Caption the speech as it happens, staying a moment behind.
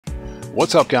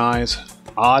What's up, guys?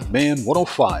 OddMan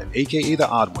 105, aka the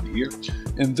Odd One here,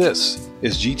 and this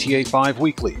is GTA 5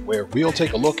 Weekly, where we'll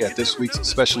take a look at this week's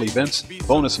special events,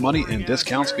 bonus money, and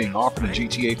discounts being offered in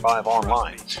GTA 5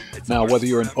 Online. Now, whether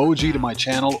you're an OG to my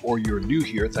channel or you're new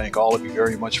here, thank all of you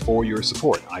very much for your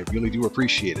support. I really do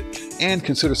appreciate it. And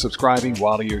consider subscribing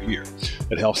while you're here.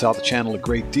 It helps out the channel a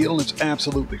great deal and it's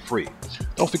absolutely free.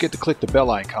 Don't forget to click the bell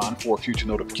icon for future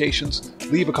notifications.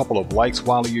 Leave a couple of likes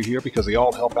while you're here because they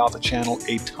all help out the channel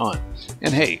a ton.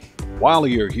 And hey, while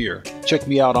you're here, check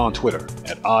me out on Twitter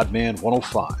at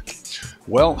OddMan105.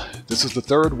 Well, this is the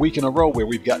third week in a row where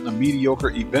we've gotten a mediocre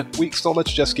event week, so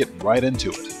let's just get right into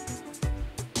it.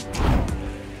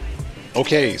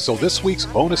 Okay, so this week's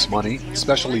bonus money,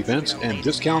 special events, and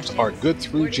discounts are good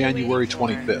through January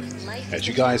 25th. As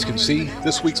you guys can see,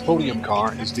 this week's podium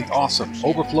car is the awesome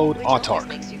Overflowed Autark.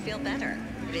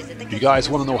 If you guys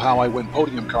want to know how I win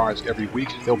podium cars every week,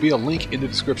 there'll be a link in the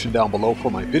description down below for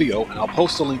my video, and I'll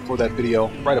post a link for that video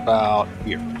right about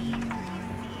here.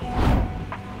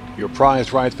 Your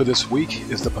prize ride for this week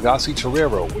is the Pegasi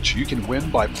Torero, which you can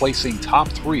win by placing top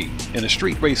 3 in a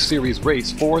Street Race Series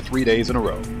race for 3 days in a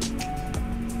row.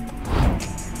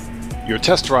 Your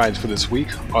test rides for this week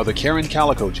are the Karen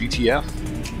Calico GTF,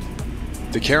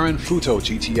 the Karen Futo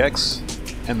GTX,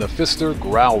 and the Pfister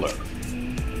Growler.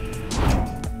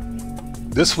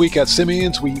 This week at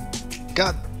Simeon's, we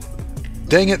got,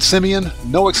 dang it Simeon,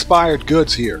 no expired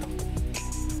goods here.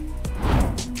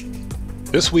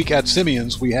 This week at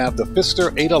Simeon's, we have the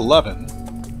Pfister 811,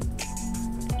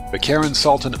 the Karen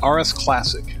Sultan RS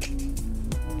Classic,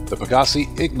 the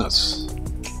Pegasi Ignis,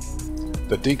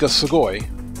 the Dinka Sugoi,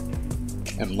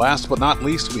 and last but not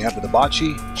least, we have the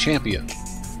Dabachi Champion.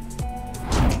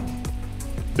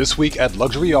 This week at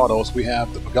Luxury Autos, we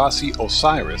have the Pegasi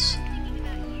Osiris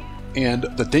and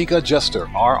the Dinka Jester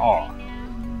RR.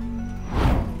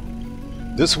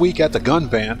 This week at the Gun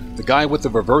Van, the guy with the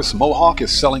reverse mohawk is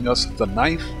selling us the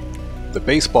knife, the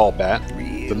baseball bat,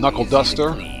 the knuckle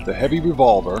duster, the heavy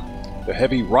revolver, the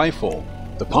heavy rifle,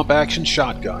 the pump action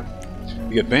shotgun,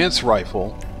 the advanced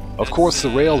rifle, of course the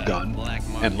rail gun,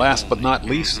 and last but not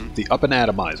least, the up and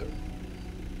atomizer.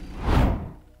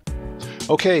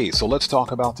 Okay, so let's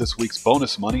talk about this week's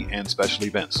bonus money and special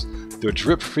events. The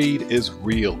drip feed is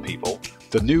real, people.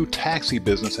 The new taxi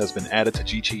business has been added to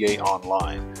GTA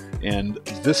Online, and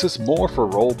this is more for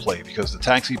roleplay because the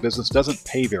taxi business doesn't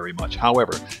pay very much.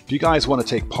 However, if you guys want to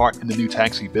take part in the new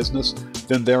taxi business,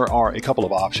 then there are a couple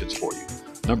of options for you.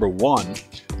 Number 1,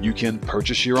 you can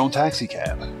purchase your own taxi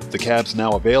cab. The cab's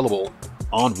now available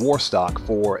on Warstock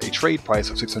for a trade price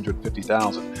of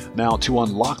 $650,000. Now, to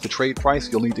unlock the trade price,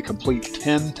 you'll need to complete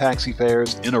 10 taxi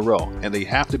fares in a row, and they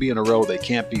have to be in a row, they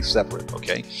can't be separate,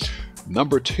 okay?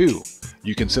 Number 2,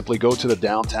 you can simply go to the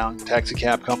downtown taxi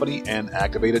cab company and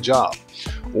activate a job.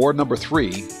 Or number 3,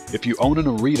 if you own an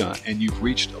arena and you've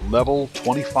reached level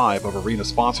 25 of arena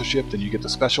sponsorship, then you get the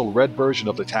special red version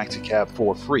of the taxi cab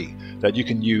for free that you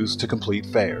can use to complete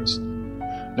fares.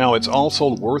 Now, it's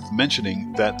also worth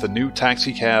mentioning that the new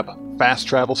taxi cab fast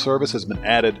travel service has been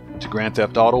added to Grand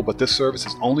Theft Auto, but this service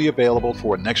is only available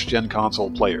for next-gen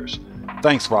console players.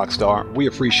 Thanks, Rockstar. We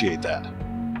appreciate that.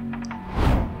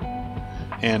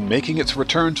 And making its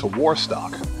return to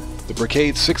Warstock, the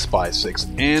Brigade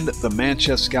 6x6 and the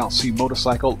Manchester Scout C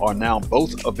motorcycle are now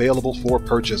both available for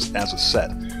purchase as a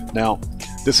set. Now,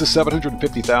 this is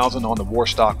 $750,000 on the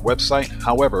Warstock website.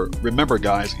 However, remember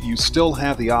guys, you still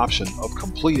have the option of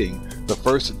completing the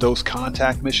first dose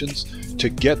contact missions to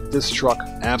get this truck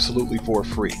absolutely for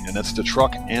free, and that's the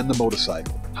truck and the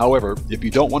motorcycle. However, if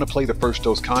you don't want to play the first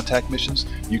dose contact missions,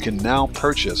 you can now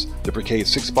purchase the Brigade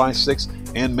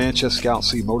 6x6 and Manchester Scout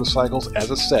C motorcycles as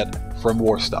a set from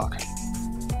Warstock.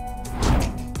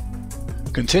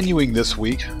 Continuing this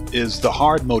week is the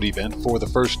hard mode event for the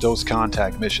first dose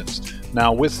contact missions.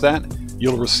 Now with that,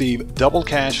 you'll receive double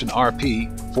cash and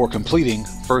RP for completing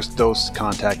first dose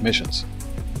contact missions.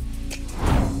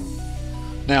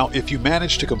 Now, if you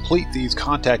manage to complete these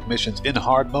contact missions in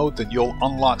hard mode, then you'll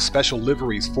unlock special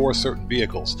liveries for certain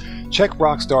vehicles. Check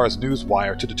Rockstar's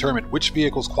Newswire to determine which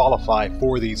vehicles qualify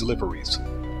for these liveries.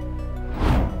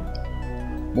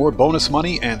 More bonus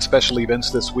money and special events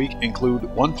this week include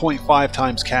 1.5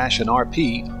 times cash and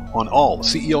RP on all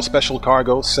CEO Special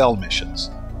Cargo Cell missions.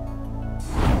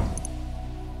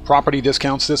 Property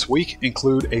discounts this week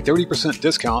include a 30%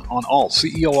 discount on all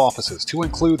CEO offices to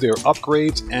include their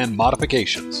upgrades and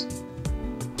modifications.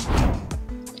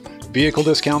 Vehicle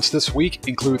discounts this week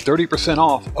include 30%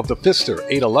 off of the Pfister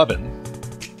 811.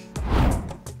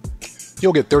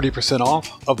 You'll get 30%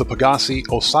 off of the Pegasi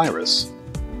Osiris.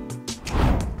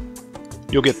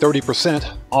 You'll get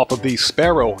 30% off of the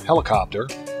Sparrow helicopter.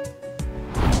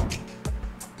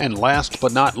 And last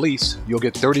but not least, you'll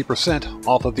get 30%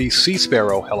 off of the Sea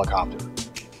Sparrow helicopter.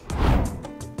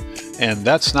 And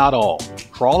that's not all.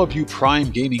 For all of you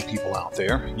Prime Gaming people out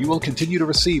there, you will continue to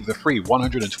receive the free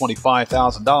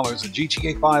 $125,000 in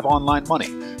GTA 5 online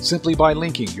money simply by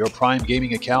linking your Prime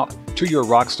Gaming account to your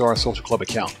Rockstar Social Club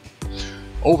account.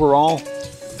 Overall,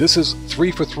 this is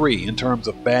 3 for 3 in terms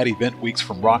of bad event weeks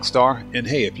from Rockstar. And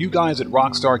hey, if you guys at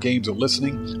Rockstar Games are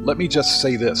listening, let me just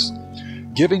say this.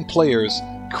 Giving players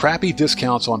crappy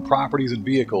discounts on properties and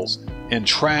vehicles and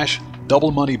trash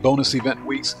double money bonus event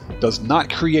weeks does not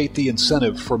create the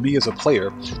incentive for me as a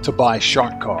player to buy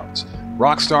shark cards.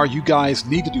 Rockstar, you guys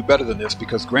need to do better than this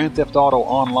because Grand Theft Auto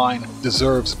Online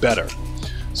deserves better.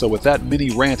 So with that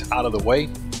mini rant out of the way,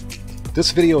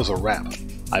 this video is a wrap.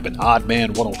 I've been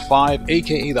OddMan105,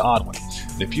 aka The Odd One.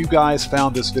 And if you guys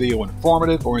found this video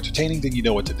informative or entertaining, then you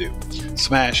know what to do.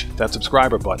 Smash that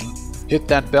subscriber button, hit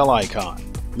that bell icon,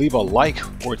 leave a like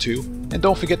or two, and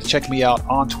don't forget to check me out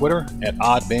on Twitter at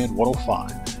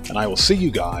OddMan105. And I will see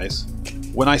you guys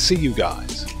when I see you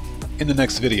guys in the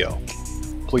next video.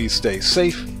 Please stay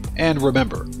safe, and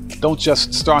remember, don't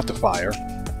just start the fire,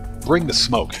 bring the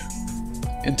smoke,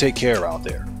 and take care out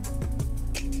there.